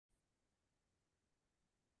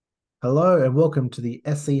Hello and welcome to the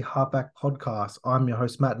SC Halfback podcast. I'm your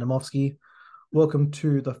host, Matt Namovsky. Welcome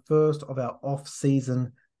to the first of our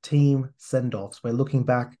off-season team send-offs. We're looking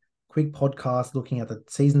back, quick podcast looking at the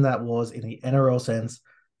season that was in the NRL sense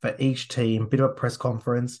for each team, bit of a press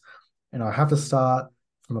conference. And I have to start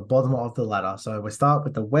from the bottom of the ladder. So we start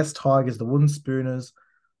with the West Tigers, the Wooden Spooners.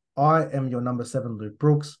 I am your number 7, Luke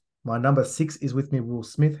Brooks. My number 6 is with me, Will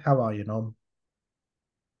Smith. How are you, Nom?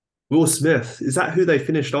 Will Smith, is that who they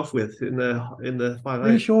finished off with in the five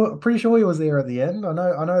Pretty eight? sure, pretty sure he was there at the end. I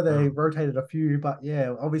know they Oh. rotated a few, but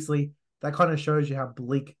yeah, obviously that kind of shows you how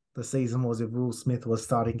bleak the season was if Will Smith was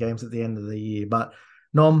starting games at the end of the year. But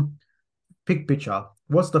Nom, pick picture.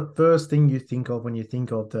 What's the first thing you think of when you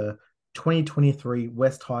think of the 2023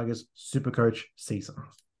 West Tigers Supercoach season?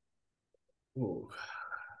 Ooh.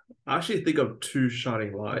 I actually think of two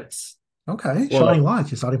shining lights. Okay, shining Well,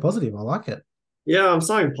 lights. You're starting positive. I like it. yeah, I'm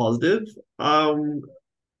starting positive. Um,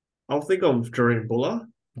 I'll think of Jereen Buller.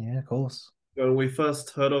 Yeah, of course. When we first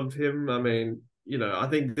heard of him, I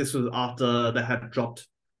think this was after they had dropped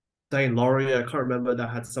Dane Laurie. I can't remember they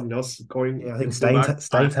had someone else going Yeah, I think in Staines fullback.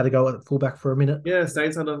 Staines had to go at fullback for a minute. Yeah,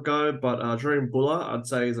 Staines had to go, but Jereen Buller, I'd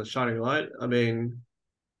say, is a shining light.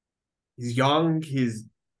 He's young. He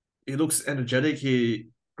looks energetic. He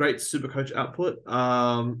great super coach output.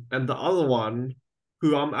 And the other one,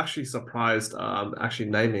 who I'm actually surprised actually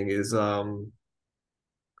naming is Appy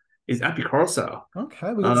Coruscant.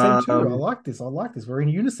 Okay, we got the same two. I Um, like this. I like this. We're in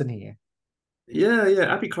unison here.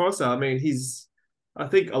 yeah, Appy Coruscant. I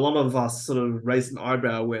think a lot of us sort of raised an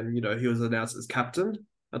eyebrow when he was announced as captain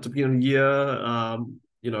at the beginning of the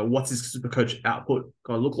year. What's his super coach output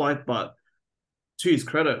gonna look like? But to his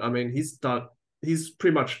credit, he's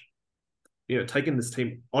pretty much taking this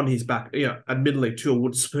team on his back, admittedly to a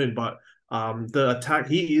wood spoon, but the attack,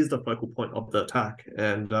 he is the focal point of the attack.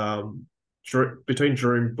 And between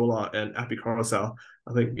Jerome Buller and Appy Coruscant,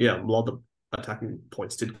 I think, a lot of the attacking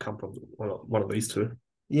points did come from one of these two.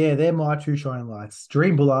 Yeah, they're my two shining lights.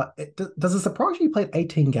 Dream Buller, does it surprise you he played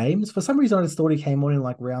 18 games? For some reason, I just thought he came on in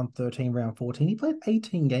like round 13, round 14. He played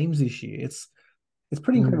 18 games this year. It's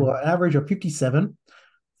pretty incredible. Mm. An average of 57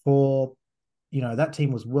 for, that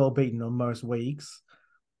team was well beaten on most weeks,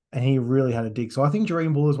 and he really had a dig. So I think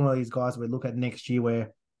Dream Buller is one of these guys we look at next year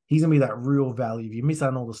where he's going to be that real value. If you miss out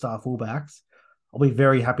on all the star fullbacks, I'll be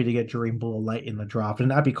very happy to get Dream Buller late in the draft.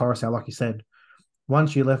 And Abby Coruscant, like you said,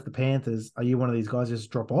 once you left the Panthers, are you one of these guys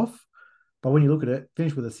just drop off? But when you look at it,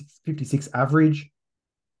 finished with a 56 average.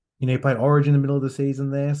 He played Origin in the middle of the season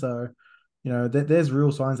there. So, there's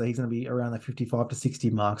real signs that he's going to be around the 55 to 60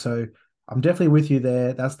 mark. So I'm definitely with you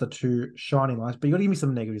there. That's the two shining lights. But you got to give me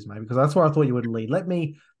some negatives, mate, because that's where I thought you would lead. Let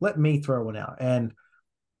me throw one out. And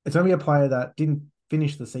it's only a player that didn't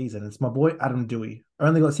finish the season. It's my boy Adam Dewey.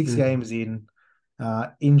 Only got 6 games Mm.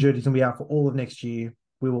 in, injured. He's going to be out for all of next year.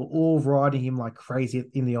 We were all riding him like crazy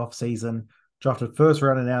in the off season. Drafted first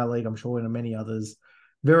round in our league, I'm sure, and many others.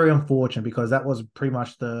 Very unfortunate because that was pretty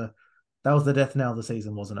much the death knell of the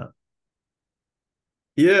season, wasn't it?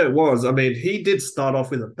 Yeah, it was. He did start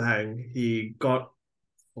off with a bang. He got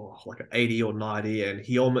like an 80 or 90, and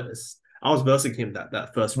I was versing him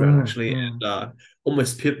that first round actually, Mm. and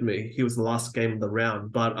almost pipped me. He was the last game of the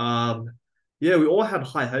round, but yeah, we all had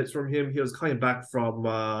high hopes from him. He was coming back from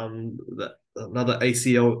another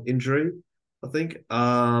ACL injury, I think,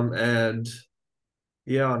 and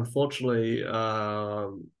yeah, unfortunately,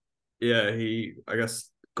 yeah, he I guess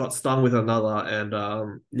got stung with another,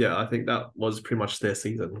 and yeah, I think that was pretty much their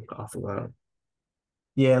season after that.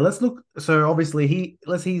 Yeah, let's look. So obviously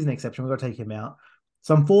he's an exception. We've got to take him out.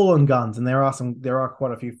 Some fallen guns, and there are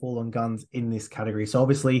quite a few fallen guns in this category. So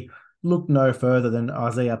obviously look no further than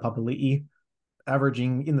Isaiah Papali'i,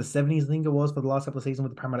 averaging in the 70s, I think it was, for the last couple of seasons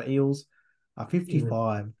with the Parramatta Eels. Mm.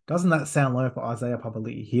 55. Doesn't that sound low for Isaiah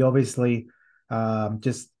Papali'i? He obviously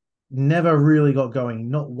just never really got going.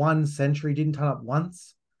 Not one century, didn't turn up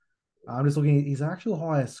once. I'm just looking at his actual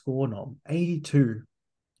highest score nom, 82.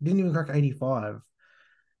 Didn't even crack 85.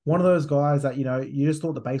 One of those guys that, you just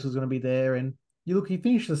thought the base was going to be there. And you look, he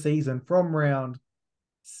finished the season from round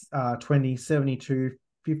 20, 72,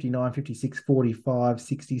 59, 56, 45,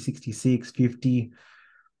 60, 66, 50.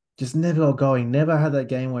 Just never got going. Never had that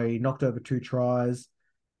game where he knocked over 2 tries.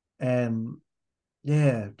 And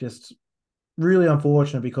yeah, just really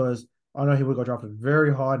unfortunate because I know he would have got drafted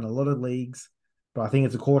very high in a lot of leagues, but I think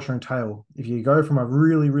it's a cautionary tale. If you go from a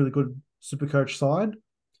really, really good super coach side,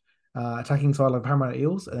 attacking side like Parramatta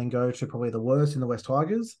Eels, and then go to probably the worst in the West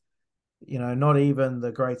Tigers, not even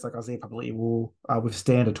the greats like Isaiah Papali'i will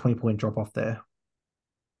withstand a 20-point drop off there.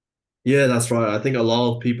 Yeah, that's right. I think a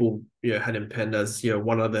lot of people, had him penned as,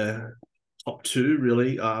 one of their top two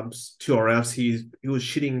really. 2 RFs. He was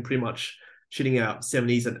shitting out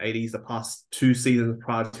 70s and 80s the past 2 seasons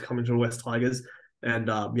prior to coming to the West Tigers. And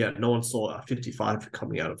yeah, no one saw a 55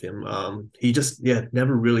 coming out of him. He just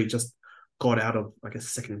never really just got out of like a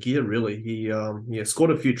second gear really. He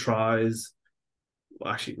scored a few tries.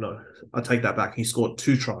 Well, actually, no, I take that back. He scored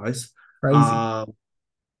 2 tries. Crazy. Um,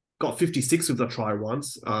 got 56 with a try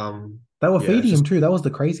once. They were Yeah, it's feeding him just too. That was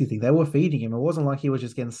the crazy thing. They were feeding him. It wasn't like he was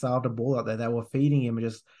just getting starved a ball out there. They were feeding him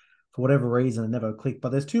just for whatever reason it never clicked. But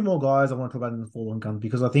there's two more guys I want to talk about in the Fallen Guns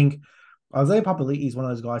because I think Isaiah Papali'i is one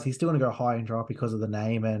of those guys. He's still going to go high in draft because of the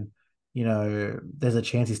name and there's a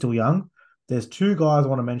chance he's still young. There's two guys I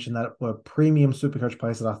want to mention that were premium Supercoach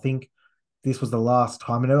players that I think this was the last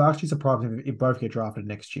time, and it'll actually surprise me if both get drafted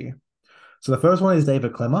next year. So the first one is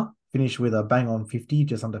David Clemmer, finished with a bang on 50,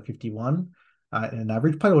 just under 51 in an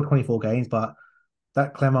average. Played all 24 games, but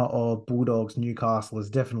that Clemmer of Bulldogs Newcastle is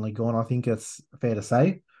definitely gone. I think it's fair to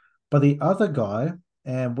say. But the other guy,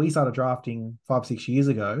 and we started drafting 5, 6 years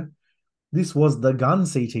ago, this was the gun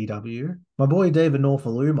CTW. My boy David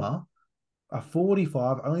Norfoluma, a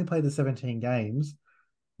 45, only played the 17 games,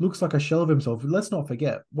 looks like a shell of himself. Let's not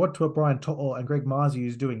forget what Brian To'o and Greg Marzio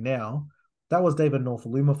is doing now. That was David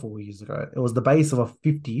Norfoluma 4 years ago. It was the base of a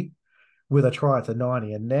 50 with a try to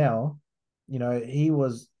 90. And now,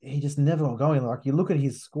 he just never got going. Like you look at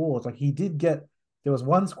his scores, like there was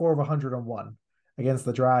one score of 101 against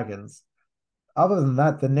the Dragons. Other than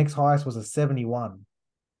that, the next highest was a 71.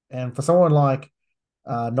 And for someone like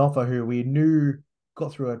Noffa, who we knew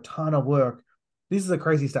got through a ton of work, this is a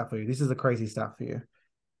crazy stat for you. This is a crazy stat for you.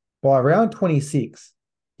 By round 26,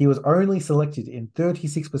 he was only selected in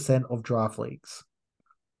 36% of draft leagues.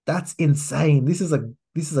 That's insane. This is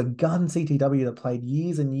a gun CTW that played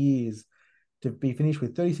years and years to be finished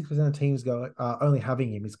with 36% of teams only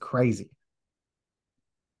having him is crazy.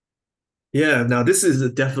 yeah. Now this is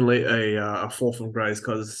definitely a fall from grace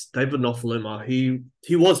because David Nofaluma,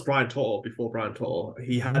 he was Brian To'o before Brian To'o.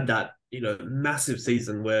 He Mm-hmm. had that massive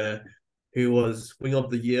season where he was wing of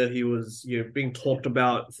the year. He was being talked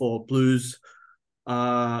about for Blues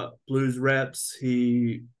reps.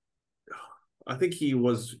 I think he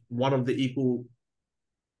was one of the equal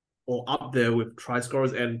or up there with try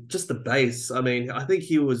scorers and just the base. I mean, I think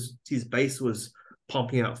his base was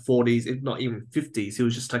pumping out 40s, if not even 50s. He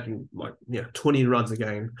was just taking like 20 runs a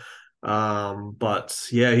game. But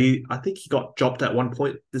yeah, I think he got dropped at one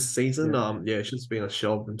point this season. Yeah. Yeah, it's just been a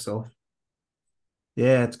shell of himself.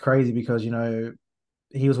 Yeah, it's crazy because, he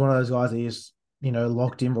was one of those guys that just,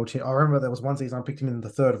 locked in. I remember there was one season I picked him in the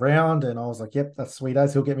third round and I was like, yep, that's sweet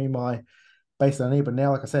as he'll get me my base that I need. But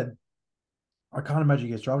now, like I said, I can't imagine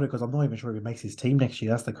he gets drafted because I'm not even sure if he makes his team next year.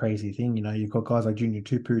 That's the crazy thing. You've got guys like Junior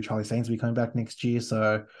Tupu, Charlie Sainsbury coming back next year.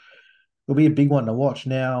 So it'll be a big one to watch.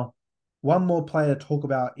 Now, one more player to talk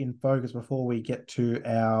about in focus before we get to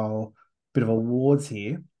our bit of awards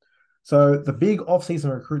here. So the big off-season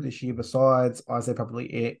recruit this year, besides Isaiah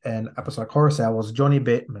Papali'i and Apostle Coruscant, was Johnny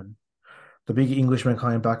Bateman, the big Englishman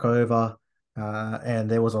coming back over. And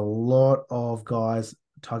there was a lot of guys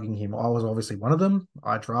tugging him. I was obviously one of them.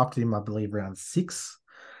 I drafted him, I believe, round 6.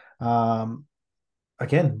 Um,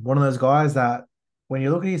 Again, one of those guys that when you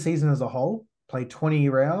look at his season as a whole, played 20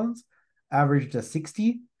 rounds, averaged a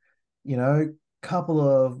 60, couple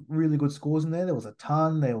of really good scores in there. There was a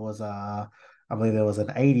ton. I believe there was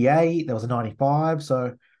an 88, there was a 95.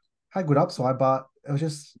 So had good upside, but it was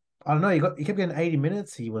just, I don't know, he kept getting 80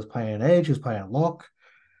 minutes. He was playing an edge, he was playing a lock.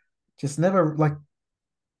 Just never like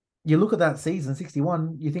you look at that season,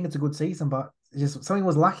 61, you think it's a good season, but just something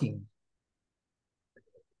was lacking.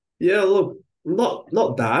 Yeah, look,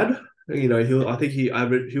 not bad. I think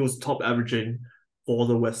he was top averaging for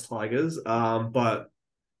the West Tigers. But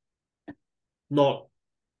not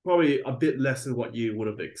probably a bit less than what you would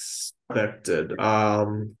have expected.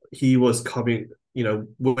 He was coming,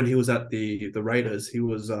 when he was at the Raiders, he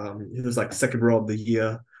was like second row of the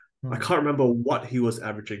year. I Hmm. can't remember what he was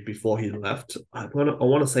averaging before he left. I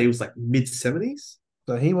want to say he was like mid 70s.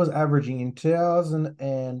 So he was averaging in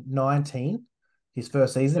 2019, his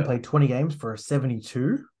first season, Yeah. played 20 games for a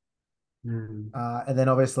 72. Mm. And then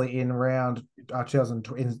obviously in round 2000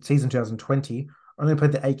 in season 2020, only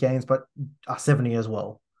played the 8 games, but 70 as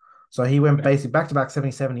well. So he went basically back to back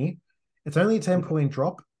 70 70. It's only a 10-point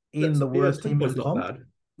drop in the Yeah, worst 10 team in the points not comp. bad.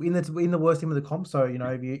 In the worst team of the comp. So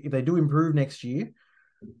if they do improve next year,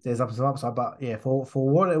 there's some upside. But yeah, for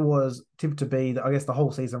what it was tipped to be, I guess the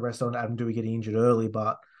whole season rested on Adam Dewey getting injured early.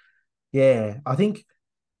 But yeah, I think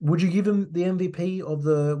would you give him the MVP of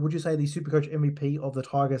the? Would you say the Supercoach MVP of the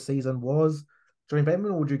Tiger season was Johnny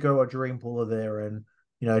Bateman, or would you go a dream puller there and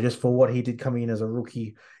just for what he did coming in as a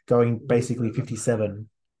rookie, going basically 57.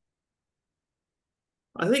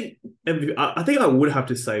 I think I think I would have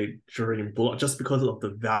to say Dream Bullock just because of the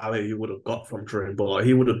value you would have got from Dream Bullock.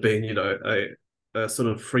 He would have been, a sort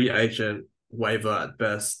of free agent waiver at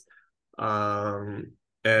best. And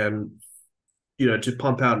to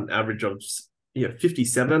pump out an average of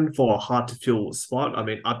 57 for a hard to fill spot. I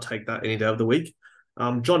mean, I'd take that any day of the week.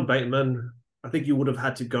 John Bateman, I think you would have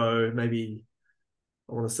had to go maybe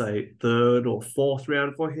I want to say third or fourth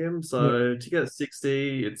round for him. Yeah. So to get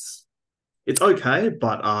 60, it's okay,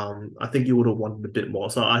 but I think you would have wanted a bit more.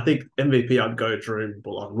 So I think MVP, I'd go Drew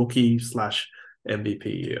Bullock, rookie slash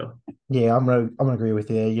MVP year. Yeah, I'm gonna agree with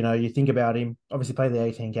you. You think about him, obviously played the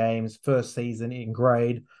 18 games, first season in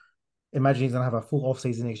grade. Imagine he's gonna have a full off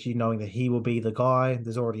season next year, knowing that he will be the guy.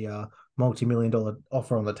 There's already a multi-million-dollar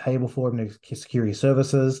offer on the table for him to secure his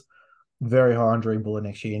services. Very high on Dream Bullet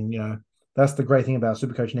next year. And that's the great thing about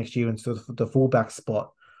Supercoach next year and sort of the fullback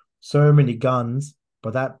spot. So many guns,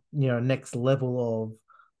 but that next level of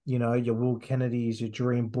your Will Kennedys, your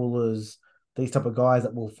Dream Bullers, these type of guys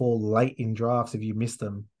that will fall late in drafts if you miss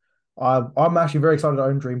them. I'm actually very excited to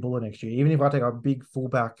own Dream Buller next year. Even if I take a big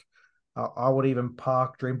fullback, I would even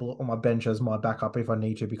park Dream Buller on my bench as my backup if I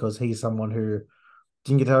need to, because he's someone who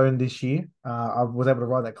didn't get to own this year. I was able to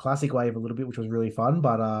ride that classic wave a little bit, which was really fun.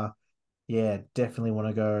 But yeah, definitely want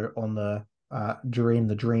to go on the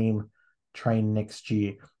dream train next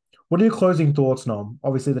year. What are your closing thoughts, Nom?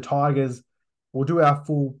 Obviously, the Tigers, we'll do our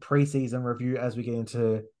full preseason review as we get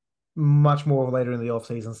into much more later in the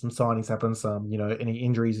offseason. Some signings happen, some, any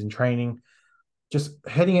injuries in training. Just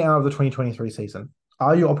heading out of the 2023 season,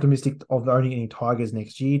 are you optimistic of owning any Tigers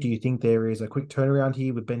next year? Do you think there is a quick turnaround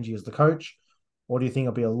here with Benji as the coach? Or do you think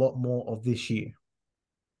it'll be a lot more of this year?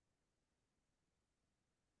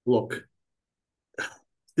 Look,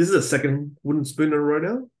 this is a second wooden spoon in a row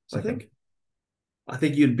now. Second. I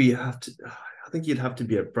think you'd have to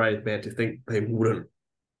be a brave man to think they wouldn't.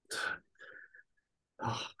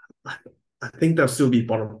 I think they'll still be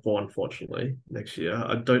bottom four, unfortunately, next year.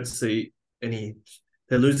 I don't see any.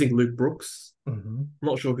 They're losing Luke Brooks. Mm-hmm. I'm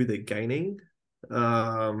not sure who they're gaining.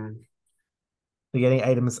 They're getting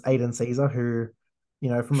Aiden Caesar, who,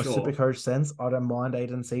 from a super Sure. coach sense, I don't mind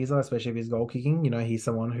Aiden Caesar, especially if he's goal kicking. He's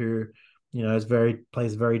someone who,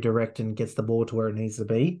 plays very direct and gets the ball to where it needs to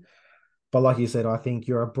be. But like you said, I think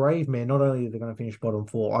you're a brave man. Not only are they going to finish bottom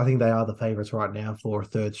four, I think they are the favourites right now for a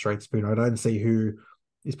third straight spoon. I don't see who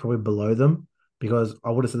is probably below them, because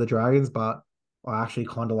I would have said the Dragons, but I actually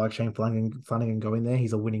kind of like Shane Flanagan going there.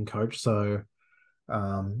 He's a winning coach. So,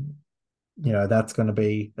 um, that's going to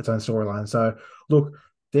be its own storyline. So, look,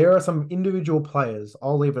 there are some individual players.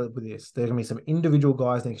 I'll leave it with this. There's going to be some individual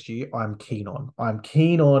guys next year I'm keen on. I'm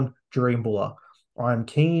keen on Dream Buller. I'm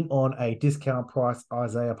keen on a discount price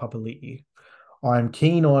Isaiah Papali'i. I'm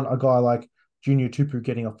keen on a guy like Junior Tupu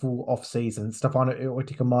getting a full off season, Stefano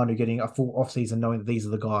Itikamanu getting a full off season, knowing that these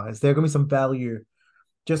are the guys. There are going to be some value,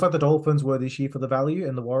 just like the Dolphins were this year for the value,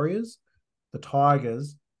 and the Warriors, the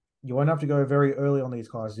Tigers. You won't have to go very early on these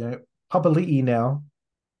guys. Papali'i now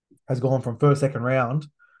has gone from first, second round.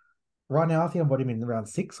 Right now, I think I've got him in around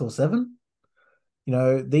 6 or 7.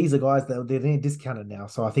 These are guys that they're discounted now.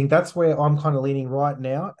 So I think that's where I'm kind of leaning right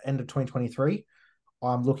now, end of 2023.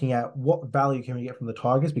 I'm looking at what value can we get from the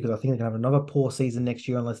Tigers, because I think they're going to have another poor season next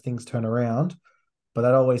year unless things turn around. But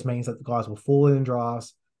that always means that the guys will fall in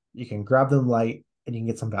drafts. You can grab them late and you can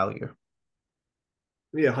get some value.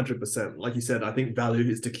 Yeah, 100%. Like you said, I think value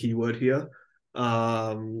is the key word here.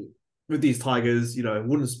 With these Tigers,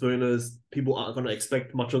 wooden spooners, people aren't going to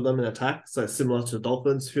expect much of them in attack. So similar to the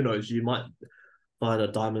Dolphins, who knows? You might find a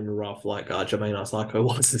diamond in the rough like Jermaine Asako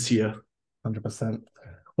was this year. 100%.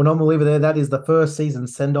 Well, no, we'll leave it there. That is the first season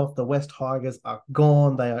send-off. The West Tigers are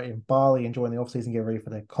gone. They are in Bali enjoying the off-season, getting ready for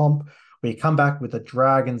their comp. We come back with the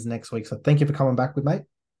Dragons next week. So thank you for coming back with, mate.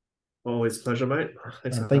 Always a pleasure, mate.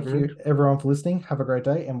 Thanks And for thank having me. you, everyone, for listening. Have a great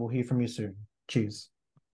day, and we'll hear from you soon. Cheers.